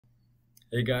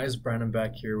Hey guys, Brandon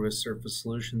back here with Surface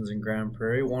Solutions in Grand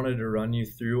Prairie. Wanted to run you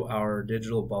through our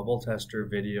digital bubble tester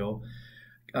video.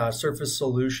 Surface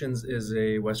Solutions is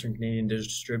a Western Canadian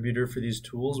distributor for these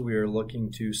tools. We are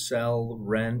looking to sell,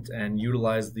 rent, and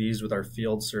utilize these with our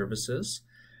field services.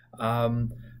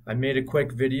 I made a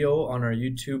quick video on our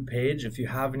YouTube page. If you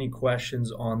have any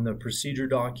questions on the procedure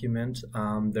document,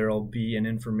 there will be an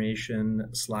information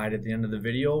slide at the end of the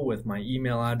video with my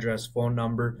email address, phone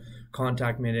number.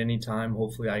 Contact me at any time.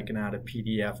 Hopefully I can add a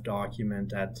PDF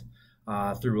document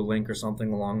through a link or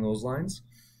something along those lines.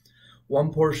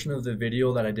 One portion of the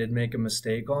video that I did make a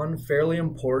mistake on, fairly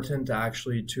important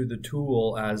actually to the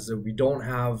tool, as we don't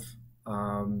have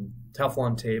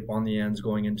Teflon tape on the ends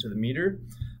going into the meter.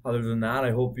 Other than that,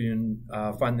 I hope you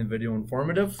find the video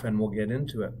informative, and we'll get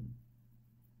into it.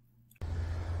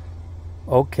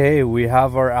 Okay, we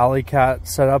have our AliCat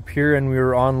set up here and we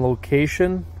are on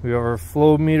location. We have our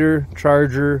flow meter,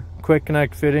 charger, quick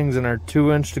connect fittings, and our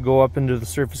 2-inch to go up into the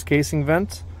surface casing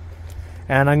vent.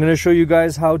 And I'm going to show you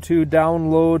guys how to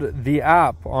download the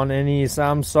app on any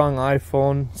Samsung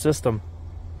iPhone system.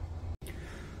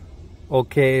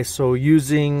 Okay, so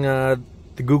using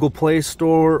the Google Play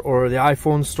Store or the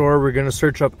iPhone Store, we're going to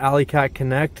search up AliCat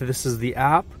Connect. This is the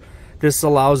app. This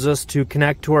allows us to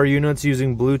connect to our units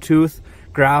using Bluetooth,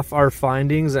 graph our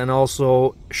findings, and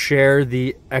also share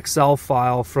the Excel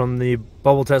file from the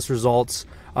bubble test results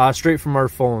straight from our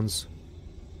phones.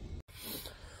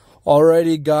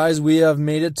 Alrighty guys, we have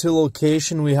made it to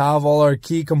location. We have all our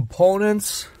key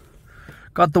components.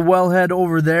 Got the wellhead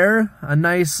over there, a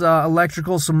nice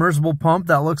electrical submersible pump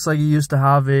that looks like it used to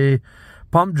have a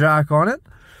pump jack on it.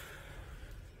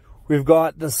 We've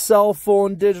got the cell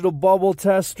phone digital bubble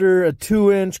tester, a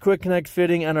 2-inch quick connect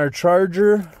fitting, and our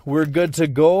charger. We're good to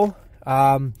go.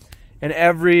 In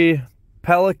every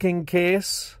Pelican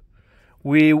case,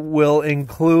 we will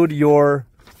include your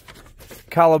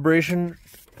calibration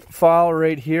file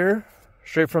right here,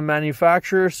 straight from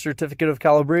manufacturer, certificate of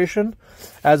calibration.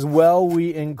 As well,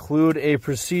 we include a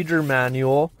procedure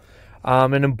manual.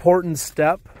 An important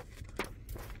step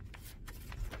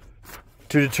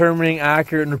to determining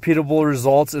accurate and repeatable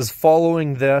results is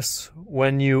following this.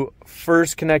 When you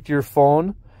first connect your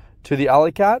phone to the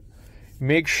AliCat,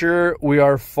 make sure we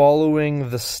are following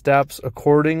the steps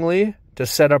accordingly to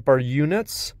set up our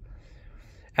units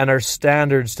and our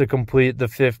standards to complete the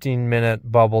 15-minute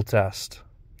bubble test.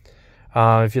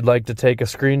 If you'd like to take a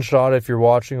screenshot if you're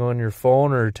watching on your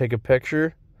phone, or take a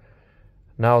picture,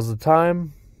 now's the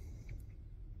time.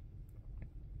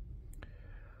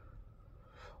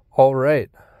 All right,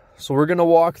 so we're going to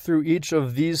walk through each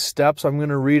of these steps. I'm going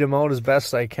to read them out as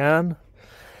best I can.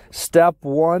 Step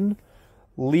 1,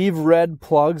 leave red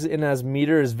plugs in, as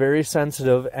meter is very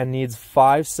sensitive and needs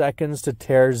 5 seconds to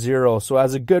tare 0. So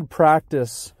as a good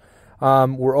practice,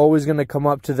 we're always going to come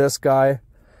up to this guy,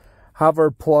 have our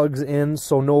plugs in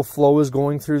so no flow is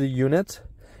going through the unit,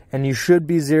 and you should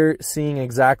be seeing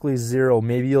exactly 0.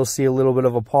 Maybe you'll see a little bit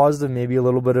of a positive, maybe a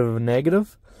little bit of a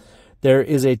negative. There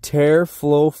is a tare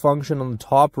flow function on the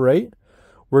top right.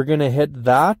 We're going to hit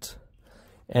that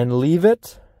and leave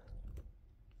it.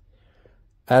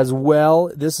 As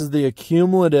well, this is the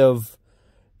accumulative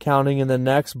counting in the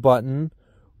next button.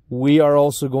 We are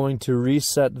also going to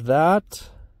reset that.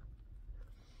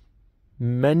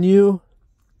 Menu.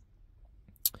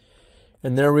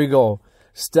 And there we go.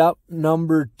 Step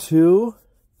number 2,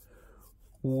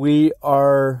 we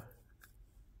are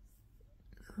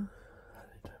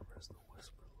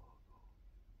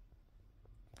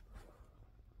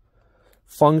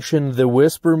function the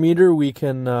whisper meter. We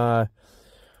can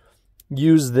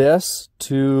use this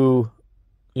to,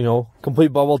 complete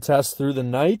bubble tests through the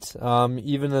night.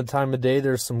 Even the time of day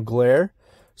there's some glare.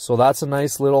 So that's a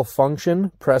nice little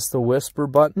function. Press the whisper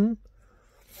button.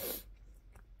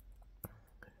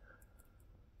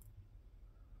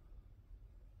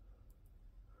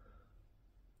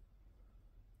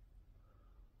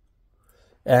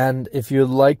 And if you'd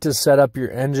like to set up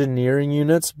your engineering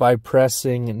units by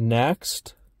pressing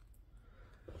next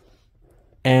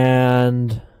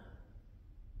and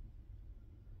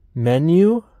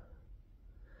menu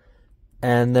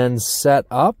and then set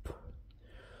up,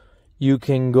 you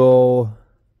can go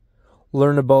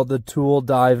learn about the tool,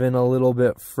 dive in a little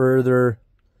bit further,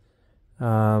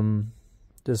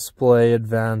 display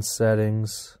advanced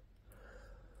settings,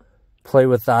 play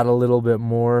with that a little bit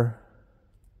more.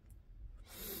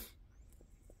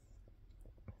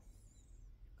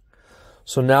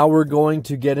 So now we're going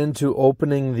to get into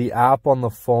opening the app on the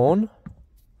phone.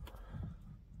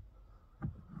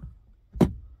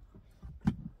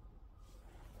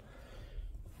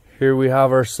 Here we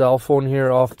have our cell phone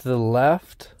here off to the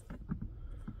left.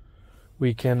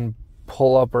 we can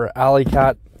pull up our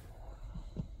AliCat.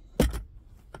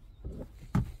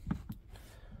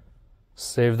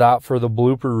 Save that for the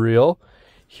blooper reel.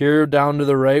 Here down to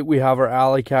the right, we have our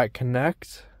AliCat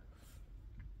Connect.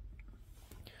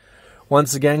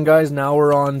 Once again, guys, now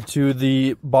we're on to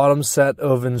the bottom set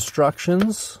of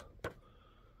instructions.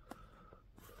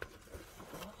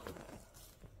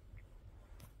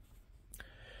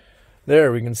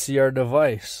 There, we can see our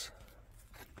device.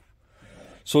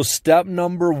 So step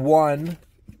number 1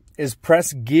 is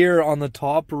press gear on the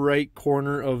top right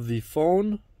corner of the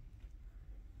phone.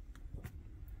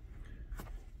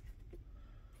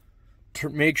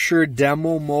 Make sure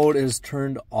demo mode is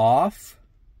turned off.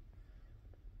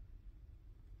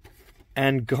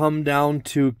 And come down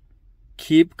to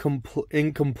keep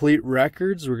incomplete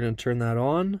records. We're going to turn that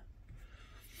on.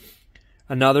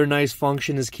 Another nice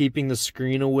function is keeping the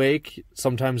screen awake.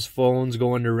 Sometimes phones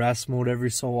go into rest mode every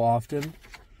so often.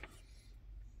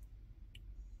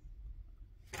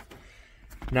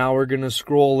 Now we're going to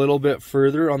scroll a little bit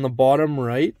further on the bottom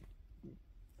right.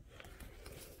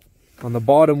 On the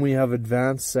bottom we have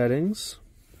advanced settings.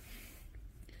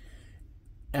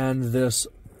 And this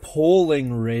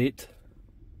polling rate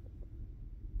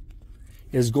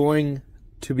is going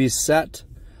to be set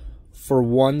for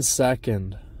 1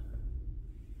 second.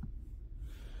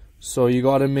 So you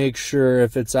got to make sure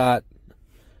if it's at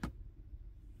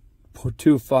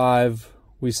 2.5,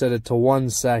 we set it to 1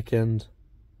 second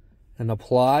and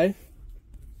apply.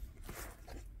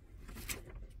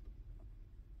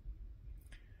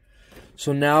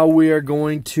 So now we are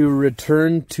going to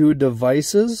return to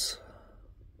devices.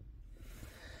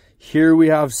 Here we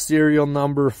have serial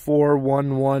number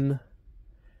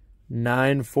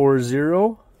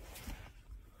 411940.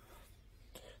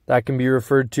 That can be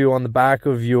referred to on the back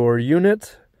of your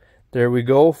unit. There we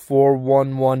go,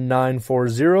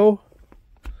 411940.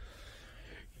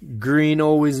 Green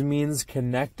always means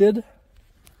connected.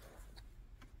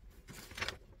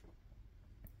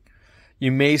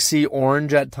 You may see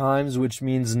orange at times, which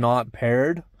means not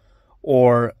paired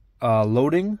or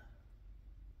loading.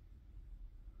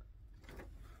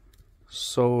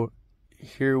 So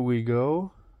here we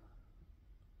go.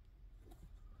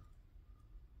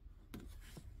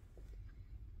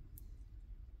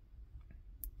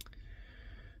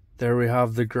 There we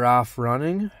have the graph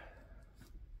running.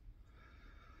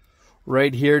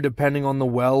 Right here, depending on the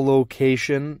well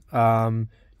location,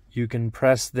 you can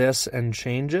press this and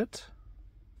change it.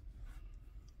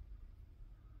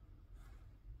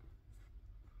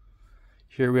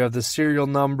 Here we have the serial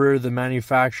number, the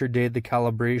manufacture date, the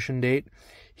calibration date.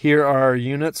 Here are our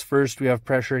units. First, we have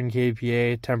pressure in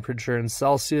kPa, temperature in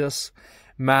Celsius,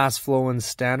 mass flow in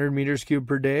standard meters cubed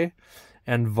per day,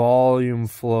 and volume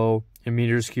flow in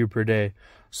meters cubed per day.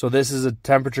 So this is a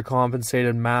temperature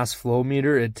compensated mass flow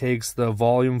meter. It takes the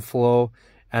volume flow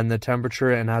and the temperature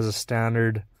and has a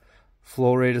standard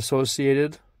flow rate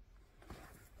associated.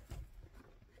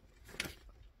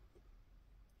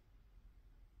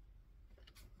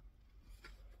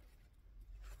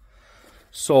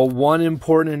 So one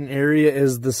important area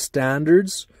is the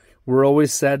standards. We're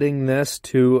always setting this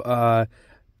to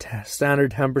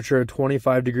standard temperature of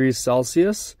 25 degrees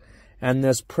Celsius. And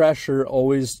this pressure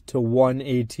always to 1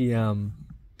 ATM.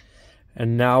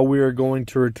 And now we are going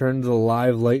to return to the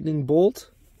live lightning bolt.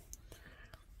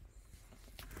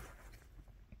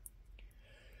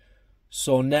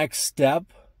 So next step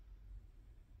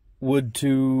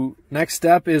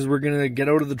is we're going to get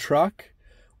out of the truck.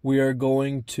 We are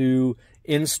going to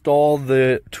install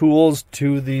the tools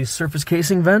to the surface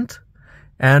casing vent.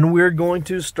 And we're going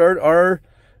to start our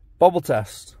bubble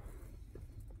test.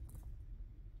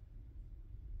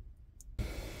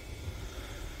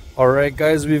 Alright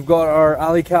guys, we've got our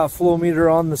AliCat flow meter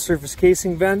on the surface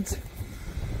casing vent.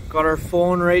 Got our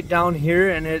phone right down here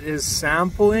and it is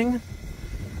sampling.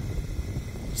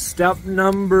 Step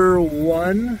number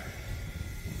 1,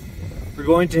 we're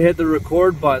going to hit the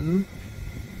record button.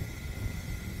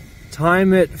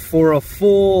 Time it for a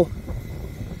full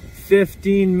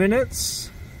 15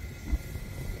 minutes.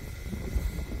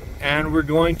 And we're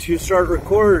going to start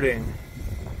recording.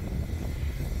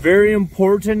 Very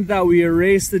important that we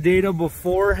erase the data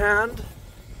beforehand.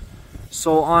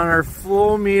 So on our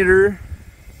flow meter,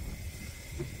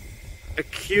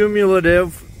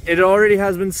 accumulative, it already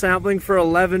has been sampling for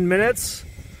 11 minutes.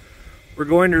 We're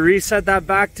going to reset that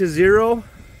back to 0.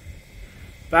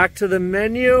 Back to the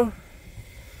menu.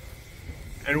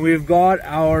 And we've got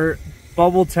our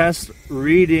bubble test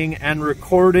reading and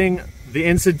recording the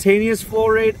instantaneous flow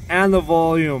rate and the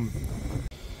volume.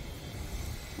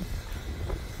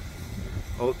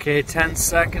 Okay, 10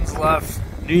 seconds left.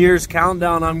 New Year's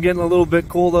countdown. I'm getting a little bit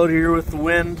cold out here with the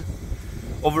wind.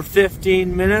 Over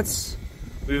 15 minutes,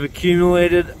 we've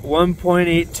accumulated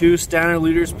 1.82 standard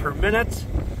liters per minute.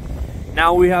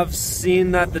 Now we have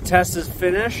seen that the test is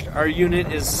finished. Our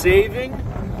unit is saving.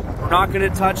 We're not going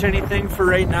to touch anything for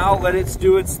right now. Let it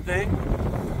do its thing.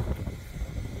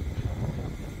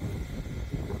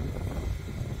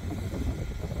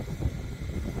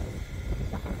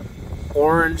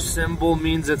 Orange symbol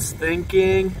means it's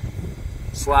thinking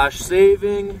 /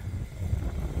 saving.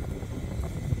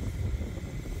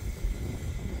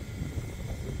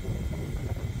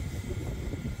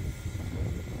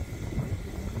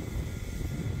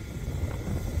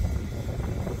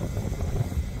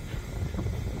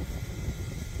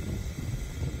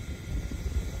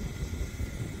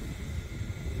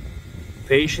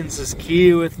 Patience is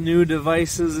key with new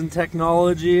devices and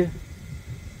technology.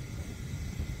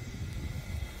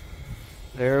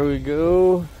 There we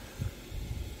go.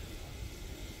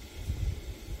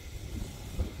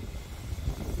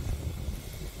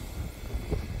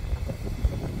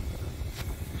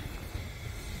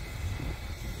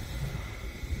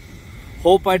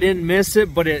 Hope I didn't miss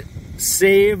it, but it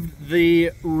saved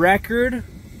the record.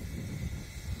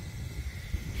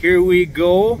 Here we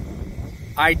go.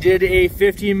 I did a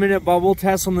 15-minute bubble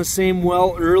test on the same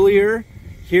well earlier.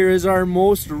 Here is our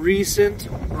most recent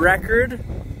record.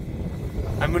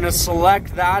 I'm going to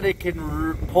select that. It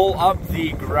can pull up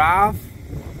the graph.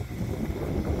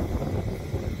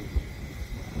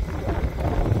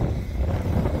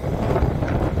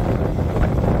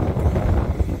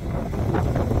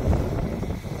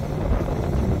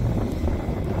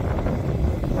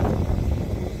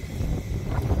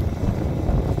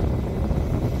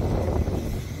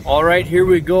 All right, here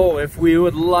we go. If we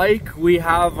would like, we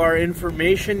have our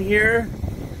information here.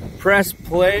 Press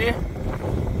play,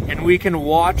 and we can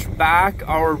watch back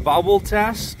our bubble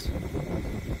test.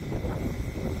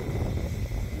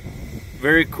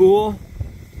 Very cool.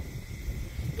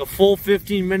 The full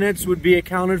 15 minutes would be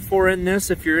accounted for in this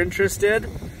if you're interested.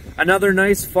 Another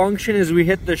nice function is we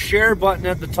hit the share button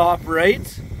at the top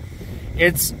right.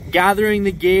 It's gathering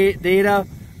the data,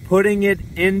 putting it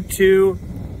into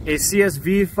a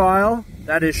CSV file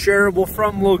that is shareable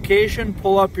from location.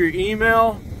 Pull up your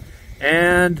email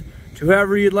and to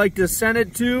whoever you'd like to send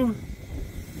it to.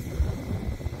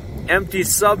 Empty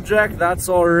subject, that's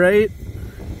all right.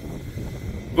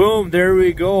 Boom, there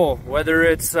we go. Whether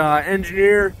it's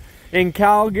engineer in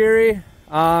Calgary,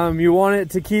 you want it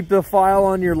to keep the file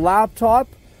on your laptop,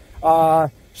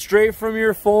 straight from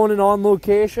your phone and on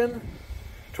location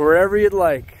to wherever you'd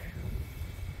like.